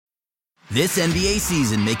This NBA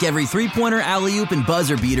season, make every three-pointer, alley-oop, and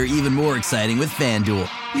buzzer beater even more exciting with FanDuel.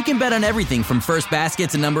 You can bet on everything from first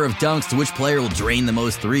basket to number of dunks to which player will drain the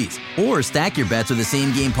most threes. Or stack your bets with a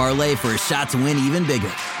same-game parlay for a shot to win even bigger.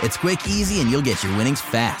 It's quick, easy, and you'll get your winnings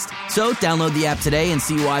fast. So download the app today and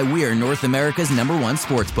see why we're North America's #1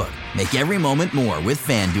 sportsbook. Make every moment more with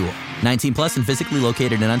FanDuel. 19 plus and physically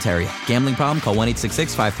located in Ontario. Gambling problem? Call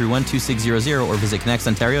 1-866-531-2600 or visit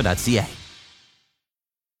connectsontario.ca.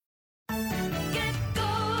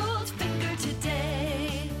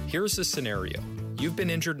 Here's the scenario. You've been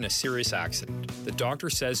injured in a serious accident. The doctor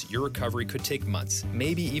says your recovery could take months,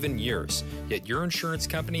 maybe even years, yet your insurance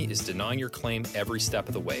company is denying your claim every step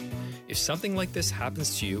of the way. If something like this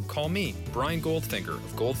happens to you, call me, Brian Goldfinger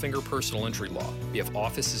of Goldfinger Personal Injury Law. We have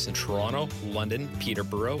offices in Toronto, London,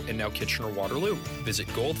 Peterborough, and now Kitchener-Waterloo. Visit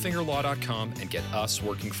goldfingerlaw.com and get us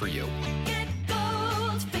working for you. Get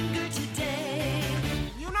Goldfinger today.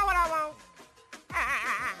 You know what I want?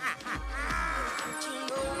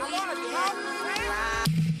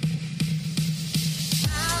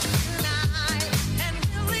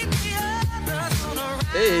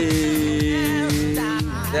 Hey,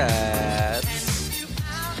 that's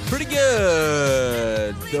pretty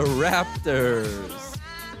good. The Raptors,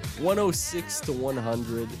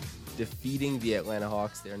 106-100, defeating the Atlanta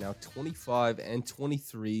Hawks. They are now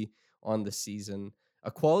 25-23 on the season.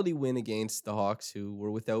 A quality win against the Hawks, who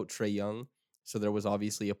were without Trae Young. So there was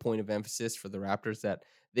obviously a point of emphasis for the Raptors that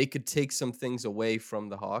they could take some things away from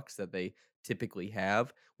the Hawks that they typically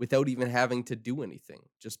have without even having to do anything,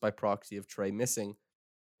 just by proxy of Trae missing.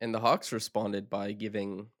 And the Hawks responded by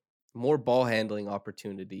giving more ball handling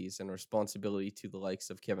opportunities and responsibility to the likes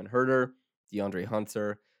of Kevin Huerter, DeAndre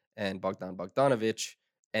Hunter, and Bogdan Bogdanovic.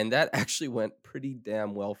 And that actually went pretty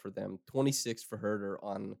damn well for them. 26 for Huerter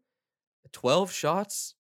on 12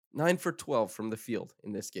 shots, 9 for 12 from the field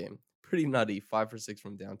in this game. Pretty nutty, 5 for 6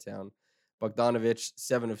 from downtown. Bogdanovic,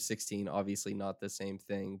 7 of 16, obviously not the same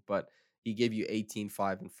thing, but he gave you 18,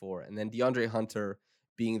 5, and 4. And then DeAndre Hunter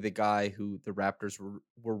being the guy who the Raptors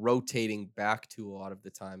were rotating back to a lot of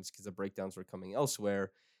the times because the breakdowns were coming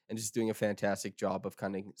elsewhere, and just doing a fantastic job of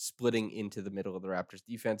kind of splitting into the middle of the Raptors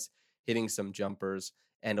defense, hitting some jumpers,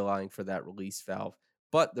 and allowing for that release valve.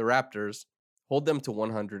 But the Raptors hold them to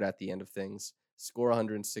 100 at the end of things, score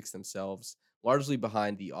 106 themselves, largely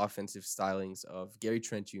behind the offensive stylings of Gary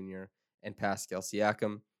Trent Jr. and Pascal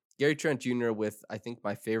Siakam. Gary Trent Jr. with, I think,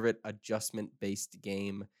 my favorite adjustment-based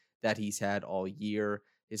game that he's had all year.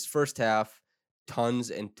 His first half,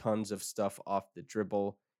 tons and tons of stuff off the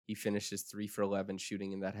dribble. He finishes 3 for 11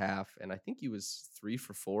 shooting in that half, and I think he was 3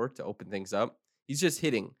 for 4 to open things up. He's just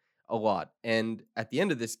hitting a lot. And at the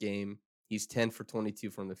end of this game, he's 10 for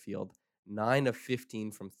 22 from the field, 9 of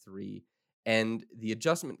 15 from 3. And the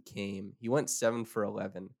adjustment came. He went 7 for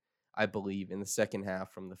 11, I believe, in the second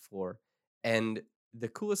half from the floor. And the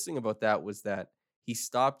coolest thing about that was that he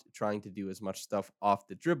stopped trying to do as much stuff off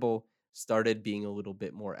the dribble, started being a little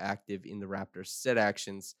bit more active in the Raptors' set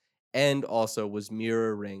actions, and also was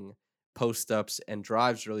mirroring post-ups and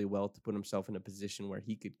drives really well to put himself in a position where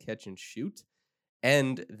he could catch and shoot.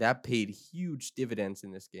 And that paid huge dividends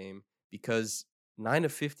in this game because 9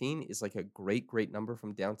 of 15 is like a great, great number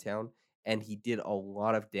from downtown, and he did a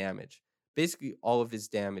lot of damage. Basically, all of his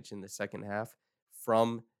damage in the second half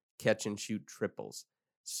from catch and shoot triples.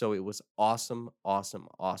 So it was awesome, awesome,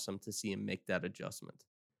 awesome to see him make that adjustment.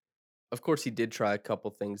 Of course, he did try a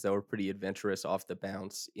couple things that were pretty adventurous off the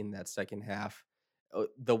bounce in that second half.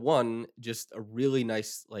 The one, just a really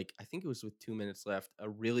nice, like, I think it was with 2 minutes left, a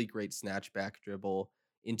really great snatchback dribble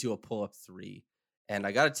into a pull-up three. And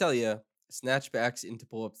I got to tell you, snatchbacks into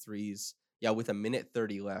pull-up threes, yeah, with a minute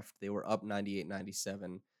 30 left, they were up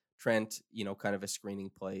 98-97. Trent, kind of a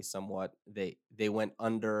screening play somewhat. They went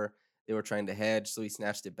under. They were trying to hedge, so he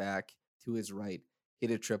snatched it back to his right,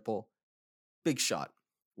 hit a triple. Big shot.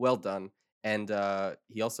 Well done. And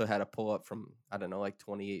he also had a pull-up from, I don't know, like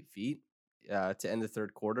 28 feet to end the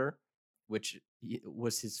third quarter, which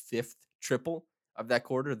was his 5th triple of that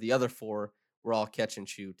quarter. The other 4 were all catch and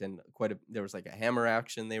shoot, and there was like a hammer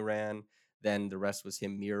action they ran. Then the rest was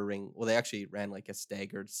him mirroring. Well, they actually ran like a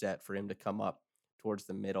staggered set for him to come up towards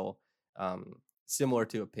the middle, similar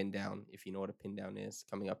to a pin down, if you know what a pin down is,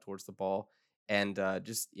 coming up towards the ball. And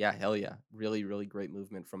hell yeah. Really, really great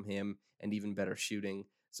movement from him and even better shooting.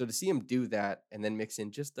 So to see him do that and then mix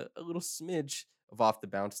in just a little smidge of off the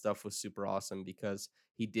bounce stuff was super awesome because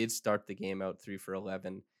he did start the game out 3 for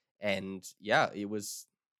 11. And yeah, it was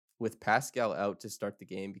with Pascal out to start the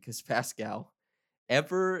game because Pascal,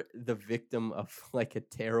 ever the victim of like a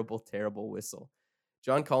terrible, terrible whistle.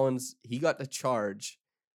 John Collins, he got the charge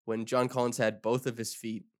when John Collins had both of his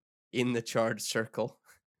feet in the charge circle.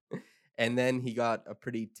 And then he got a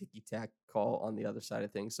pretty ticky-tack call on the other side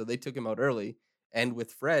of things. So they took him out early. And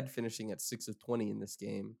with Fred finishing at 6 of 20 in this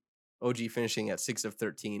game, OG finishing at 6 of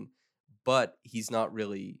 13, but he's not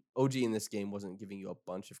really, OG in this game wasn't giving you a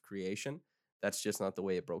bunch of creation. That's just not the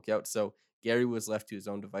way it broke out. So Gary was left to his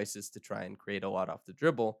own devices to try and create a lot off the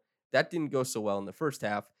dribble. That didn't go so well in the first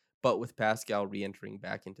half, but with Pascal re-entering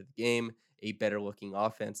back into the game, a better looking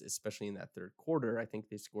offense, especially in that third quarter, I think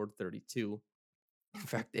they scored 32. In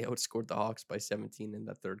fact, they outscored the Hawks by 17 in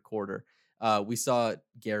the third quarter. We saw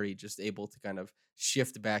Gary just able to kind of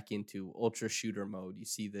shift back into ultra shooter mode. You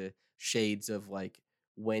see the shades of like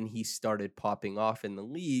when he started popping off in the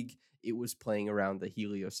league, it was playing around the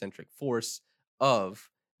heliocentric force of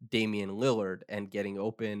Damian Lillard and getting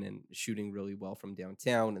open and shooting really well from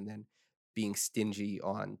downtown and then being stingy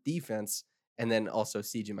on defense. And then also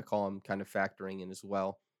CJ McCollum kind of factoring in as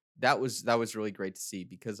well. That was really great to see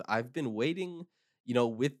because I've been waiting,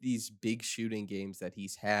 with these big shooting games that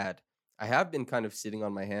he's had, I have been kind of sitting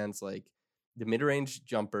on my hands. Like the mid range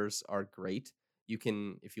jumpers are great. You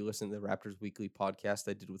can, if you listen to the Raptors Weekly podcast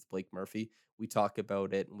I did with Blake Murphy, we talk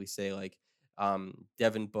about it and we say like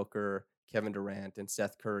Devin Booker, Kevin Durant, and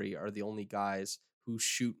Seth Curry are the only guys who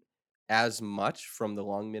shoot as much from the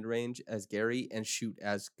long mid range as Gary and shoot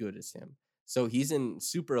as good as him. So he's in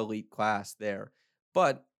super elite class there.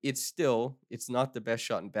 But it's not the best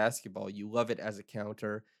shot in basketball. You love it as a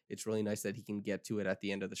counter. It's really nice that he can get to it at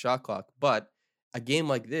the end of the shot clock. But a game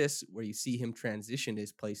like this, where you see him transition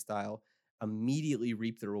his play style, immediately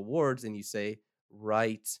reap the rewards, and you say,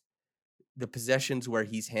 right, the possessions where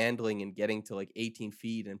he's handling and getting to like 18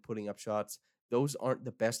 feet and putting up shots, those aren't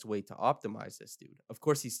the best way to optimize this dude. Of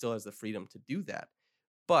course, he still has the freedom to do that.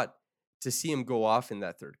 But to see him go off in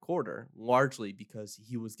that third quarter, largely because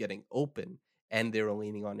he was getting open and they were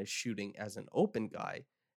leaning on his shooting as an open guy,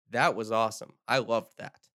 that was awesome. I loved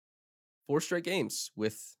that. 4 straight games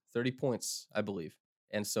with 30 points, I believe.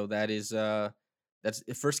 And so that's the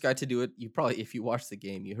first guy to do it. You probably, if you watched the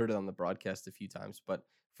game, you heard it on the broadcast a few times, but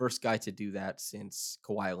first guy to do that since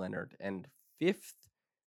Kawhi Leonard and 5th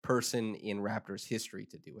person in Raptors history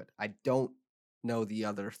to do it. I don't know the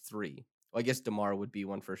other 3. Well, I guess DeMar would be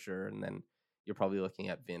one for sure, and then you're probably looking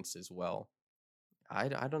at Vince as well. I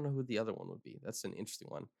don't know who the other one would be. That's an interesting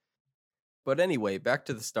one. But anyway, back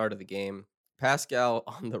to the start of the game. Pascal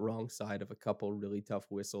on the wrong side of a couple really tough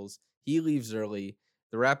whistles. He leaves early.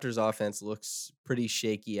 The Raptors offense looks pretty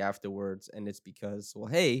shaky afterwards, and it's because, well,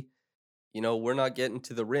 hey, we're not getting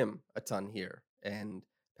to the rim a ton here. And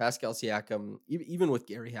Pascal Siakam, even with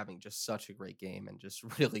Gary having just such a great game and just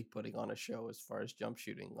really putting on a show as far as jump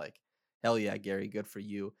shooting, like, hell yeah, Gary, good for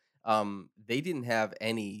you. They didn't have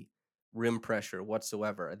any rim pressure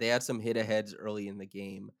whatsoever. They had some hit aheads early in the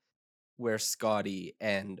game where Scotty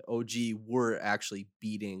and OG were actually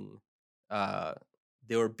beating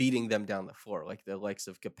them down the floor, like the likes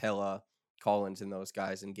of Capella, Collins, and those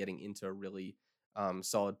guys, and getting into a really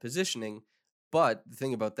solid positioning. But the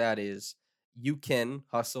thing about that is you can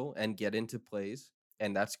hustle and get into plays,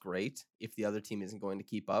 and that's great if the other team isn't going to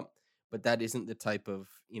keep up. But that isn't the type of,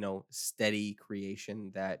 steady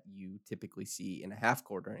creation that you typically see in a half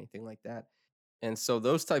court or anything like that. And so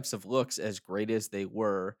those types of looks, as great as they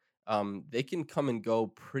were, they can come and go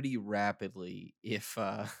pretty rapidly if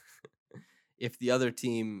if the other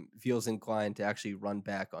team feels inclined to actually run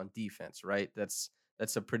back on defense, right? That's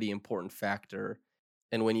a pretty important factor.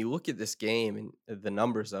 And when you look at this game and the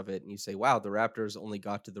numbers of it, and you say, wow, the Raptors only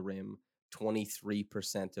got to the rim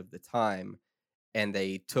 23% of the time, and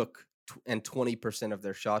they took and 20% of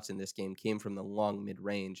their shots in this game came from the long mid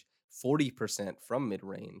range, 40% from mid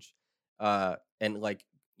range, and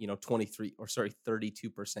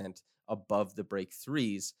 32% above the break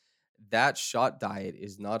threes. That shot diet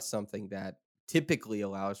is not something that typically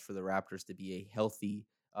allows for the Raptors to be a healthy,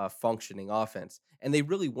 functioning offense. And they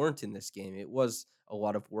really weren't in this game. It was a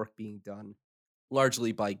lot of work being done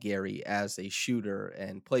largely by Gary as a shooter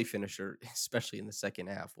and play finisher, especially in the second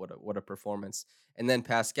half. What a performance. And then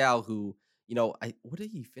Pascal, who, what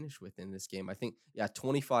did he finish with in this game? I think,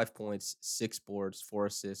 25 points, 6 boards, 4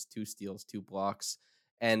 assists, 2 steals, 2 blocks.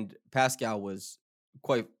 And Pascal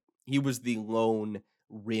he was the lone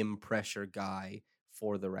rim pressure guy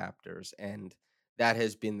for the Raptors. And that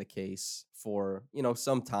has been the case for,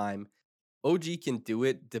 some time. OG can do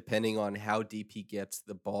it depending on how deep he gets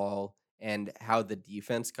the ball and how the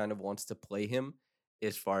defense kind of wants to play him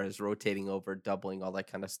as far as rotating over, doubling, all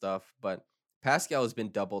that kind of stuff. But Pascal has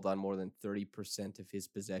been doubled on more than 30% of his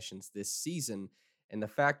possessions this season. And the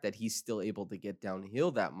fact that he's still able to get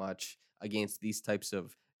downhill that much against these types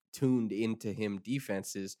of tuned into him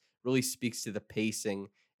defenses really speaks to the pacing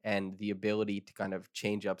and the ability to kind of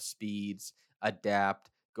change up speeds,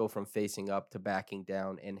 adapt, go from facing up to backing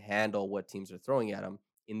down, and handle what teams are throwing at him.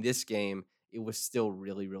 In this game, it was still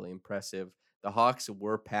really, really impressive. The Hawks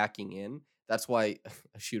were packing in. That's why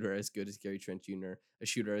a shooter as good as Gary Trent Jr., a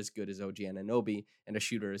shooter as good as OG Anunoby, and a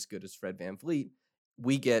shooter as good as Fred VanVleet,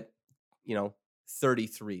 we get, you know,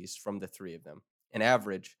 33s from the three of them. An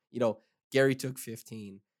average, Gary took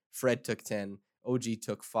 15, Fred took 10, OG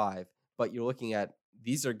took 5. But you're looking at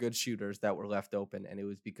these are good shooters that were left open, and it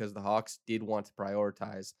was because the Hawks did want to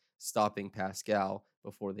prioritize stopping Pascal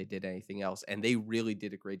before they did anything else. And they really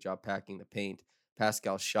did a great job packing the paint.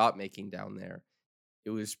 Pascal's shot making down there, it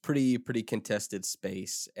was pretty contested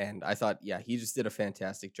space, and I thought, yeah, he just did a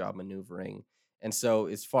fantastic job maneuvering. And so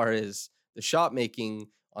as far as the shot making,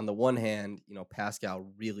 on the one hand,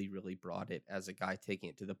 Pascal really brought it as a guy taking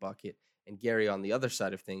it to the bucket, and Gary on the other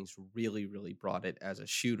side of things really brought it as a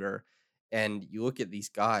shooter. And you look at these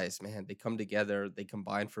guys, man, they come together, they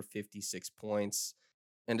combine for 56 points.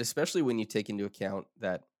 And especially when you take into account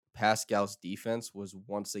that Pascal's defense was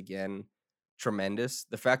once again tremendous.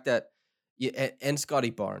 The fact that, yeah, and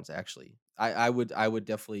Scotty Barnes actually, I would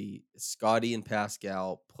definitely, Scotty and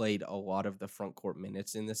Pascal played a lot of the front court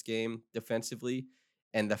minutes in this game defensively,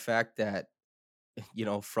 and the fact that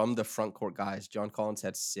from the front court guys, John Collins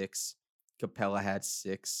had 6, Capella had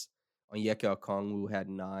 6, Onyeka Okongwu had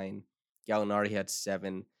 9, Gallinari had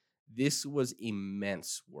 7. This was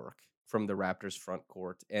immense work from the Raptors front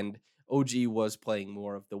court, and OG was playing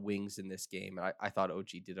more of the wings in this game. And I thought OG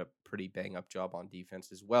did a pretty bang up job on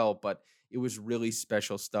defense as well, but it was really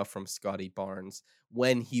special stuff from Scotty Barnes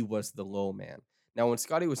when he was the low man. Now, when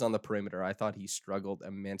Scotty was on the perimeter, I thought he struggled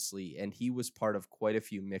immensely, and he was part of quite a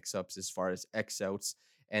few mix-ups as far as X-outs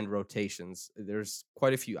and rotations. There's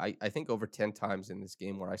quite a few, I think over 10 times in this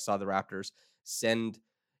game where I saw the Raptors send,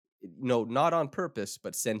 not on purpose,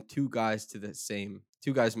 but send two guys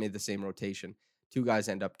made the same rotation. Two guys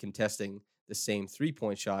end up contesting the same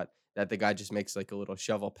 3-point shot that the guy just makes like a little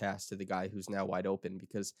shovel pass to the guy who's now wide open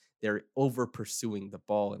because they're over pursuing the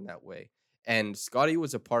ball in that way. And Scotty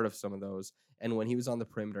was a part of some of those. And when he was on the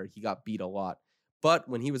perimeter, he got beat a lot. But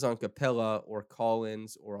when he was on Capella or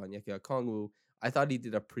Collins or on Onyeka Okongwu, I thought he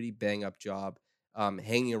did a pretty bang up job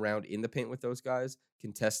hanging around in the paint with those guys,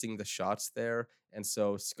 contesting the shots there. And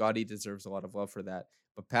so Scotty deserves a lot of love for that.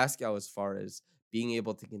 But Pascal, as far as being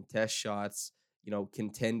able to contest shots,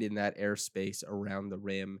 contend in that airspace around the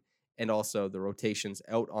rim, and also the rotations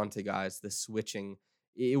out onto guys, the switching,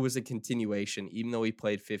 it was a continuation. Even though he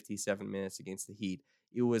played 57 minutes against the Heat,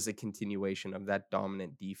 it was a continuation of that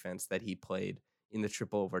dominant defense that he played in the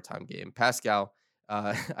triple overtime game. Pascal,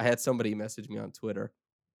 I had somebody message me on Twitter.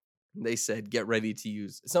 They said, get ready to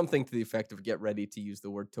use something to the effect of get ready to use the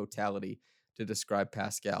word totality to describe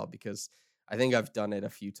Pascal, because I think I've done it a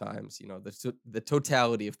few times. The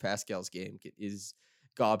totality of Pascal's game is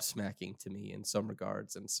gobsmacking to me in some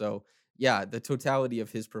regards. And so, yeah, the totality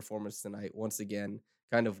of his performance tonight, once again,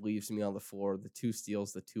 kind of leaves me on the floor. The 2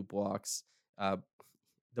 steals, the 2 blocks.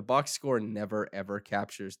 The box score never, ever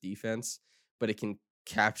captures defense, but it can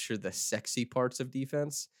capture the sexy parts of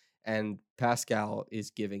defense. And Pascal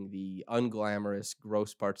is giving the unglamorous,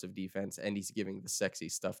 gross parts of defense, and he's giving the sexy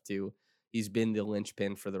stuff too. He's been the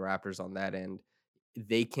linchpin for the Raptors on that end.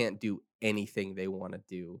 They can't do anything they want to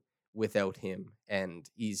do without him. And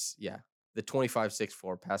he's, the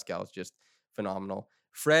 25-6-4 Pascal is just phenomenal.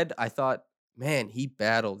 Fred, I thought, man, he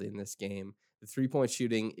battled in this game. The 3-point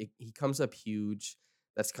shooting, he comes up huge.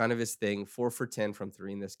 That's kind of his thing. 4 for 10 from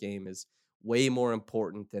 3 in this game is way more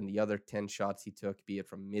important than the other 10 shots he took, be it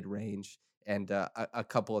from mid-range and a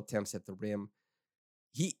couple attempts at the rim.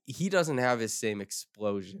 He doesn't have his same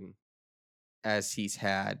explosion as he's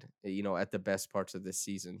had, at the best parts of this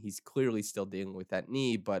season. He's clearly still dealing with that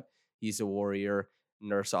knee, but he's a warrior.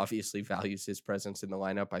 Nurse obviously values his presence in the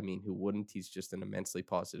lineup. I mean, who wouldn't? He's just an immensely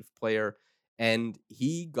positive player. And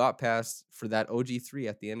he got past for that OG3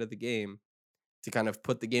 at the end of the game to kind of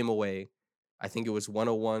put the game away. I think it was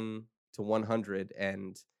 101-100,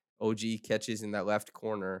 and OG catches in that left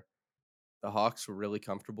corner. The Hawks were really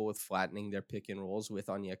comfortable with flattening their pick and rolls with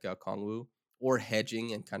Onyeka Okongwu, or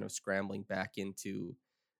hedging and kind of scrambling back into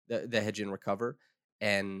the hedge and recover.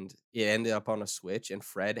 And it ended up on a switch, and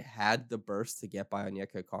Fred had the burst to get by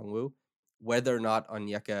Onyeka Okongwu. Whether or not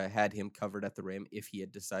Onyeka had him covered at the rim if he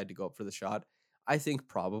had decided to go up for the shot, I think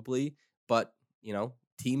probably. But,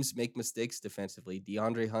 teams make mistakes defensively.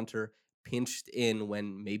 DeAndre Hunter pinched in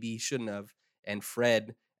when maybe he shouldn't have. And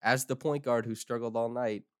Fred, as the point guard who struggled all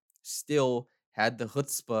night, still had the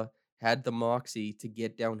chutzpah, had the moxie to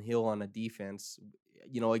get downhill on a defense,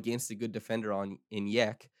 against a good defender in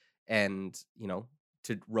Yek, and,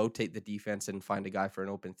 to rotate the defense and find a guy for an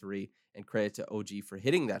open three. And credit to OG for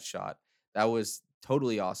hitting that shot. That was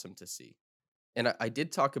totally awesome to see. And I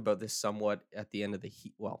did talk about this somewhat at the end of the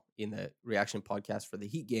Heat, well, in the reaction podcast for the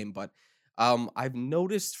Heat game, but I've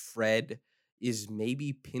noticed Fred is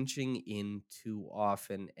maybe pinching in too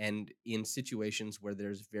often and in situations where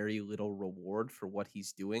there's very little reward for what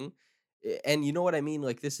he's doing. And you know what I mean?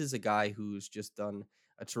 Like, this is a guy who's just done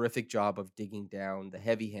a terrific job of digging down the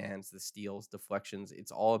heavy hands, the steals, deflections.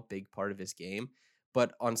 It's all a big part of his game.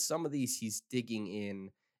 But on some of these, he's digging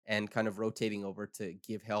in and kind of rotating over to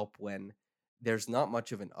give help when there's not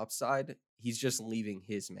much of an upside. He's just leaving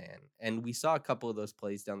his man. And we saw a couple of those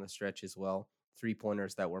plays down the stretch as well,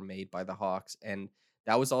 3-pointers that were made by the Hawks. And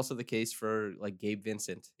that was also the case for like Gabe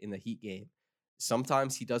Vincent in the Heat game.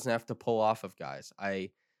 Sometimes he doesn't have to pull off of guys.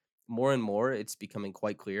 More and more, it's becoming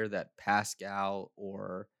quite clear that Pascal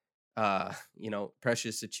or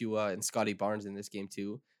Precious Achua and Scotty Barnes in this game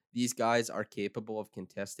too, these guys are capable of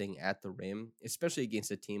contesting at the rim, especially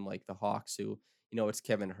against a team like the Hawks, who, it's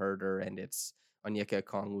Kevin Herter and it's Onyeka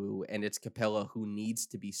Okongwu and it's Capella, who needs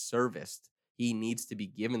to be serviced. He needs to be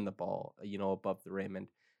given the ball, above the rim. And,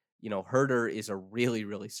 Herter is a really,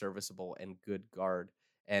 really serviceable and good guard.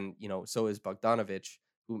 And, so is Bogdanovic,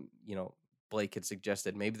 who, Blake had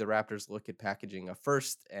suggested maybe the Raptors look at packaging a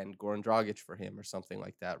first and Goran Dragic for him or something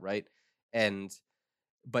like that, right?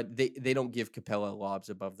 But they don't give Capella lobs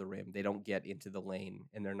above the rim. They don't get into the lane,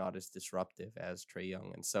 and they're not as disruptive as Trae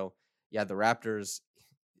Young. And so, yeah, the Raptors,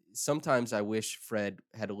 sometimes I wish Fred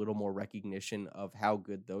had a little more recognition of how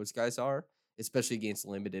good those guys are, especially against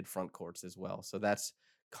limited front courts as well. So that's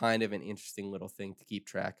kind of an interesting little thing to keep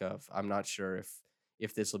track of. I'm not sure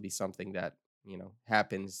if this will be something that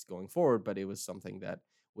happens going forward, but it was something that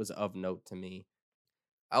was of note to me.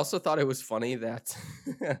 I also thought it was funny that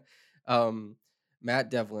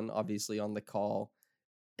Matt Devlin, obviously on the call,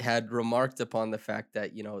 had remarked upon the fact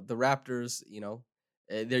that, the Raptors,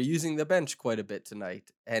 they're using the bench quite a bit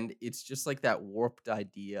tonight. And it's just like that warped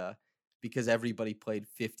idea because everybody played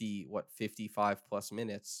 55 plus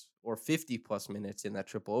minutes or 50 plus minutes in that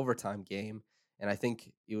triple overtime game. And I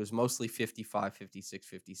think it was mostly 55, 56,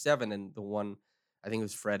 57. And the one, I think it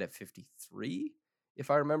was Fred at 53,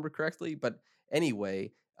 if I remember correctly. But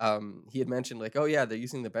anyway, he had mentioned like, oh yeah, they're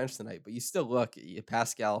using the bench tonight. But you still look,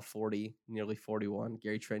 Pascal 40, nearly 41.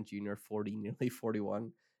 Gary Trent Jr. 40, nearly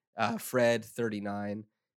 41. Fred 39.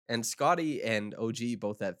 And Scotty and OG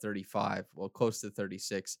both at 35, well, close to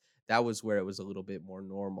 36. That was where it was a little bit more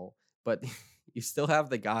normal. But you still have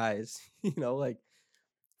the guys, like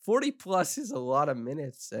 40 plus is a lot of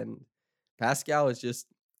minutes, and Pascal is just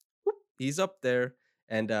he's up there.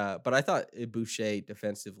 And but I thought Boucher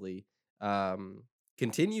defensively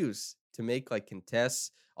continues to make like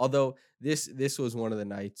contests. Although this was one of the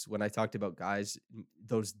nights when I talked about guys,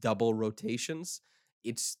 those double rotations.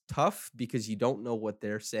 It's tough because you don't know what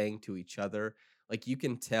they're saying to each other. Like you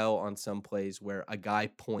can tell on some plays where a guy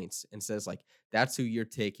points and says like, "That's who you're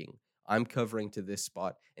taking. I'm covering to this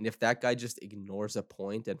spot." And if that guy just ignores a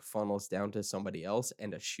point and funnels down to somebody else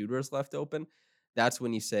and a shooter is left open, that's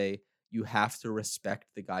when you say you have to respect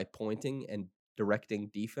the guy pointing and directing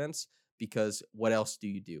defense, because what else do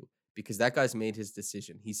you do? Because that guy's made his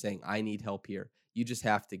decision. He's saying, I need help here. You just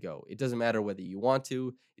have to go. It doesn't matter whether you want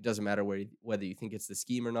to. It doesn't matter whether you think it's the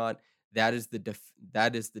scheme or not. That is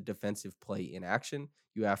the defensive play in action.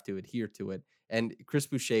 You have to adhere to it. And Chris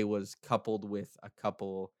Boucher was coupled with a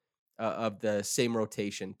couple of the same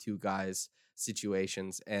rotation, two guys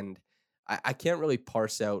situations. And I can't really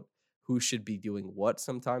parse out who should be doing what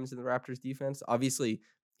sometimes in the Raptors defense. Obviously,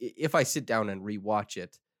 if I sit down and rewatch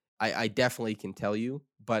it, I definitely can tell you,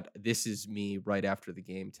 but this is me right after the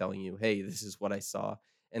game telling you, hey, this is what I saw.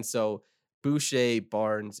 And so Boucher,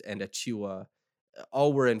 Barnes, and Achua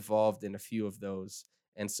all were involved in a few of those.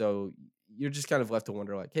 And so you're just kind of left to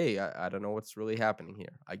wonder like, hey, I don't know what's really happening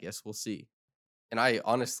here. I guess we'll see. And I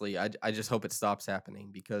honestly, I just hope it stops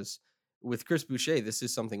happening, because with Chris Boucher, this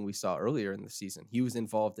is something we saw earlier in the season. He was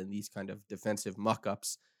involved in these kind of defensive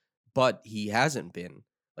muck-ups, but he hasn't been.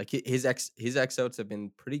 Like his X outs have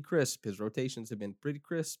been pretty crisp. His rotations have been pretty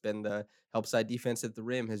crisp, and the help side defense at the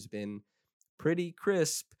rim has been pretty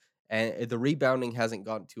crisp. And the rebounding hasn't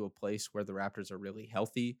gotten to a place where the Raptors are really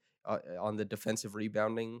healthy on the defensive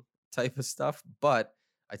rebounding type of stuff. But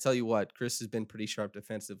I tell you what, Chris has been pretty sharp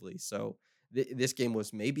defensively. So this game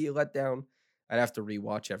was maybe a letdown. I'd have to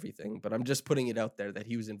rewatch everything, but I'm just putting it out there that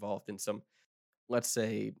he was involved in some, let's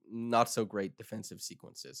say, not so great defensive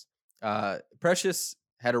sequences. Precious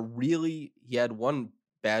he had one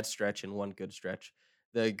bad stretch and one good stretch.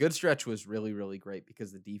 The good stretch was really, really great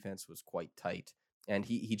because the defense was quite tight, and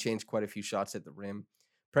he changed quite a few shots at the rim.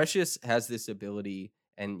 Precious has this ability,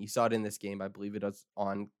 and you saw it in this game. I believe it was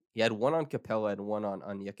on. He had one on Capella and one on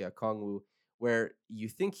Onyeka Okongwu, where you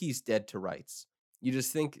think he's dead to rights. You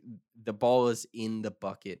just think the ball is in the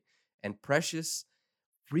bucket, and Precious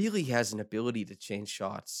really has an ability to change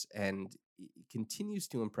shots and continues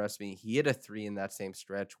to impress me. He hit a three in that same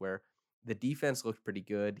stretch where the defense looked pretty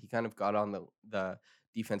good. He kind of got on the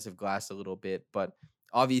defensive glass a little bit, but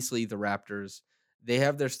obviously the Raptors, they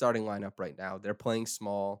have their starting lineup right now. They're playing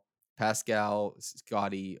small. Pascal,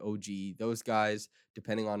 Scotty, OG, those guys,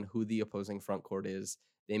 depending on who the opposing front court is,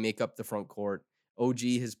 they make up the front court. OG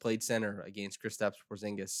has played center against Kristaps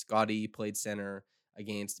Porzingis. Scotty played center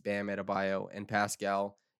against Bam Adebayo, and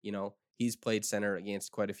Pascal, he's played center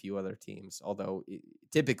against quite a few other teams. Although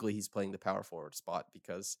typically he's playing the power forward spot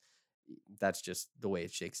because that's just the way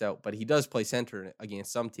it shakes out. But he does play center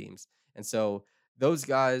against some teams, and so those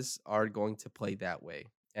guys are going to play that way.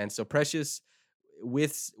 And so Precious,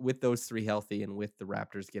 with those three healthy and with the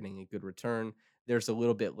Raptors getting a good return, there's a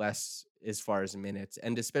little bit less as far as minutes,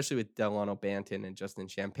 and especially with Delano Banton and Justin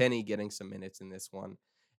Champagnie getting some minutes in this one,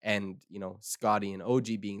 and Scotty and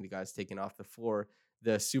OG being the guys taking off the floor,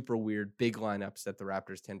 the super weird big lineups that the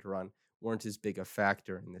Raptors tend to run weren't as big a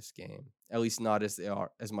factor in this game, at least not as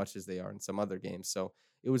much as they are in some other games. So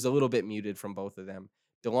it was a little bit muted from both of them.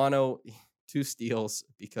 Delano, 2 steals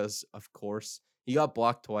because of course he got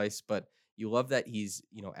blocked twice, but you love that he's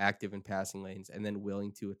active in passing lanes and then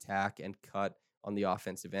willing to attack and cut on the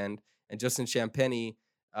offensive end. And Justin Champagnie,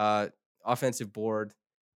 offensive board,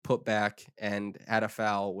 put back, and had a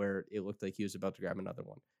foul where it looked like he was about to grab another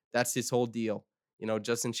one. That's his whole deal.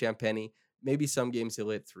 Justin Champagnie, maybe some games he'll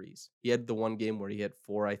hit threes. He had the one game where he hit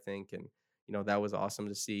 4, I think, and that was awesome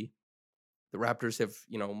to see. The Raptors have,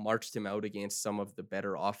 marched him out against some of the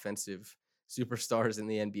better offensive superstars in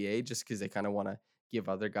the NBA just because they kind of want to give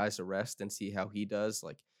other guys a rest and see how he does,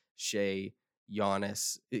 like Shea,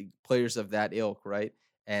 Giannis, players of that ilk, right?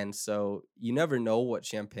 And so you never know what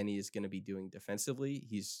Champagnie is going to be doing defensively.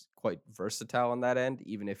 He's quite versatile on that end,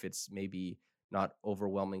 even if it's maybe not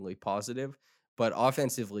overwhelmingly positive. But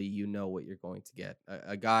offensively, you know what you're going to get.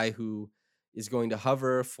 A guy who is going to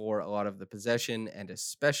hover for a lot of the possession, and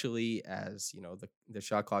especially as the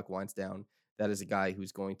shot clock winds down, that is a guy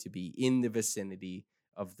who's going to be in the vicinity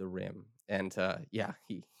of the rim. And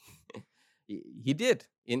he he did.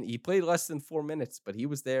 He played less than 4 minutes, but he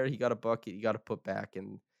was there. He got a bucket. He got a put back,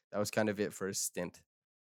 and that was kind of it for his stint.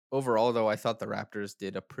 Overall, though, I thought the Raptors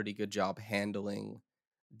did a pretty good job handling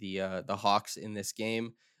the Hawks in this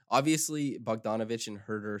game. Obviously, Bogdanovich and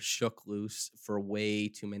Herter shook loose for way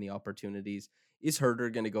too many opportunities. Is Herter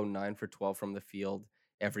going to go 9 for 12 from the field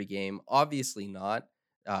every game? Obviously not.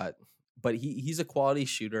 But he's a quality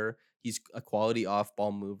shooter. He's a quality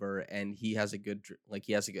off-ball mover, and he has a good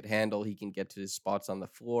handle. He can get to his spots on the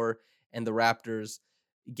floor. And the Raptors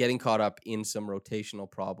getting caught up in some rotational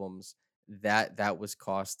problems, that was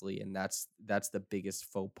costly, and that's the biggest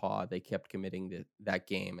faux pas. They kept committing to that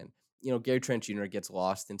game, and Gary Trent Jr. gets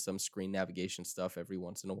lost in some screen navigation stuff every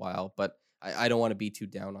once in a while, but I don't want to be too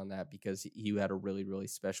down on that because he had a really, really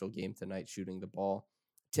special game tonight shooting the ball.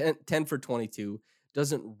 10 for 22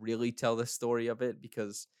 doesn't really tell the story of it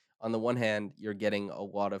because on the one hand, you're getting a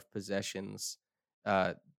lot of possessions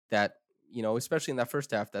that, especially in that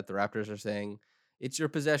first half, that the Raptors are saying, it's your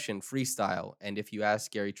possession, freestyle. And if you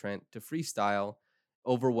ask Gary Trent to freestyle,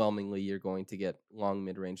 overwhelmingly, you're going to get long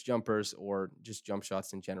mid-range jumpers or just jump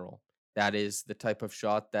shots in general. That is the type of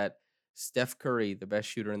shot that Steph Curry, the best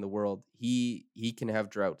shooter in the world, he can have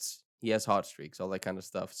droughts. He has hot streaks, all that kind of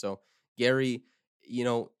stuff. So Gary,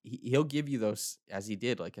 he'll give you those, as he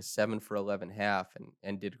did, like a 7 for 11 half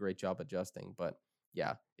and did a great job adjusting. But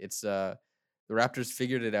yeah, it's the Raptors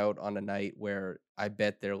figured it out on a night where I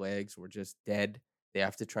bet their legs were just dead. They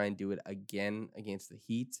have to try and do it again against the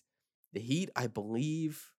Heat. The Heat, I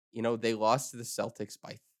believe, they lost to the Celtics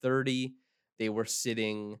by 30. They were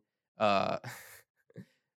sitting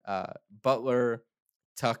Butler,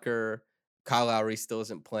 Tucker, Kyle Lowry still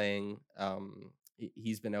isn't playing.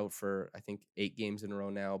 He's been out for, I think, 8 games in a row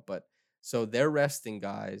now. But so they're resting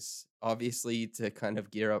guys, obviously, to kind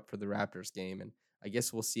of gear up for the Raptors game. And I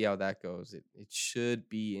guess we'll see how that goes. It should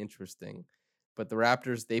be interesting. But the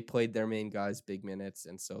Raptors, they played their main guys big minutes,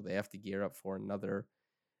 and so they have to gear up for another,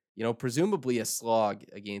 presumably a slog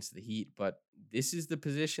against the Heat. But this is the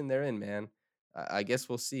position they're in, man. I guess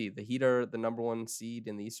we'll see. The Heat are the number 1 seed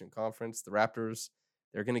in the Eastern Conference. The Raptors,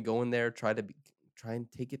 they're going to go in there, try and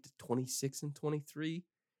take it to 26 and 23.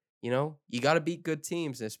 You got to beat good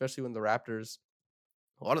teams, especially when the Raptors,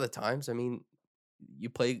 a lot of the times, I mean, you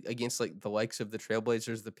play against like the likes of the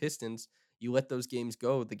Trailblazers, the Pistons, you let those games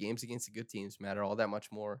go, the games against the good teams matter all that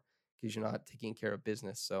much more because you're not taking care of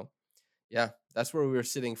business. So yeah, that's where we were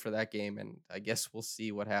sitting for that game, and I guess we'll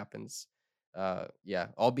see what happens. Yeah,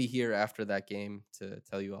 I'll be here after that game to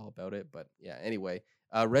tell you all about it. But yeah, anyway,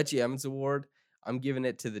 Reggie Evans Award, I'm giving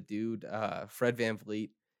it to the dude, Fred Van Vliet.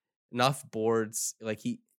 Enough boards, like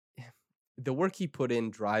the work he put in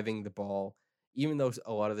driving the ball, even though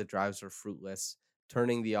a lot of the drives were fruitless,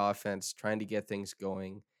 turning the offense, trying to get things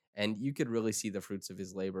going. And you could really see the fruits of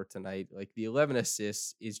his labor tonight. Like the 11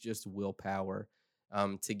 assists is just willpower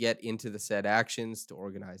to get into the set actions, to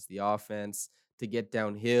organize the offense, to get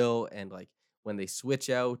downhill. And like when they switch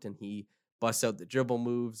out and he busts out the dribble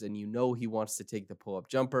moves and he wants to take the pull up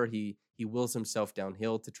jumper, he wills himself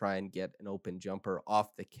downhill to try and get an open jumper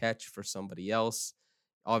off the catch for somebody else.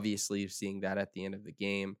 Obviously, you're seeing that at the end of the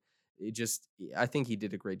game. I think he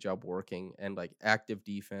did a great job working and like active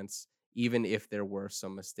defense, even if there were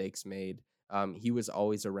some mistakes made. He was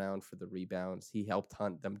always around for the rebounds. He helped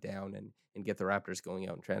hunt them down and get the Raptors going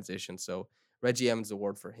out in transition. So Reggie Evans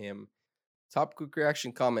Award for him. Top quick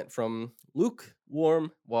reaction comment from Luke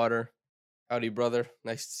Warm Water. Howdy, brother.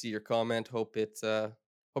 Nice to see your comment. Hope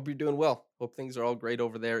you're doing well. Hope things are all great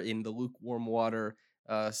over there in the lukewarm water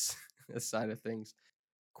side of things.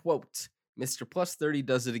 Quote, Mr. Plus 30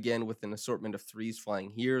 does it again with an assortment of threes flying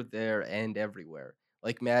here, there, and everywhere.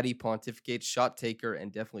 Like Maddie, pontificates shot taker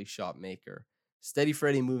and definitely shot maker. Steady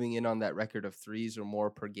Freddy moving in on that record of threes or more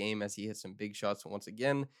per game as he hit some big shots once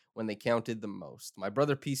again when they counted the most. My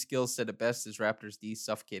brother P Skills said it best as Raptors D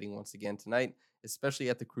suffocating once again tonight, especially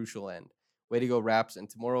at the crucial end. Way to go, Raps, and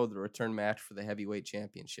tomorrow the return match for the heavyweight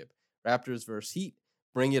championship. Raptors versus Heat.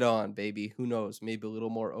 Bring it on, baby. Who knows? Maybe a little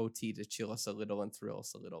more OT to chill us a little and thrill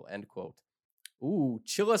us a little. End quote. Ooh,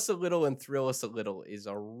 chill us a little and thrill us a little is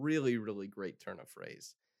a really, really great turn of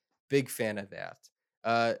phrase. Big fan of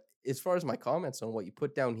that. As far as my comments on what you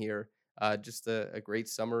put down here, just a great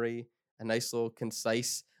summary, a nice little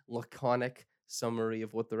concise, laconic summary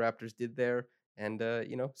of what the Raptors did there. And,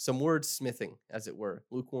 some wordsmithing, as it were.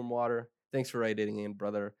 Lukewarm water. Thanks for writing in,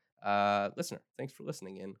 brother. Listener, thanks for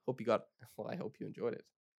listening in. I hope you enjoyed it.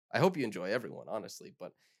 I hope you enjoy everyone, honestly,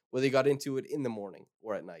 but whether you got into it in the morning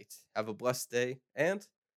or at night, have a blessed day and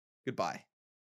goodbye.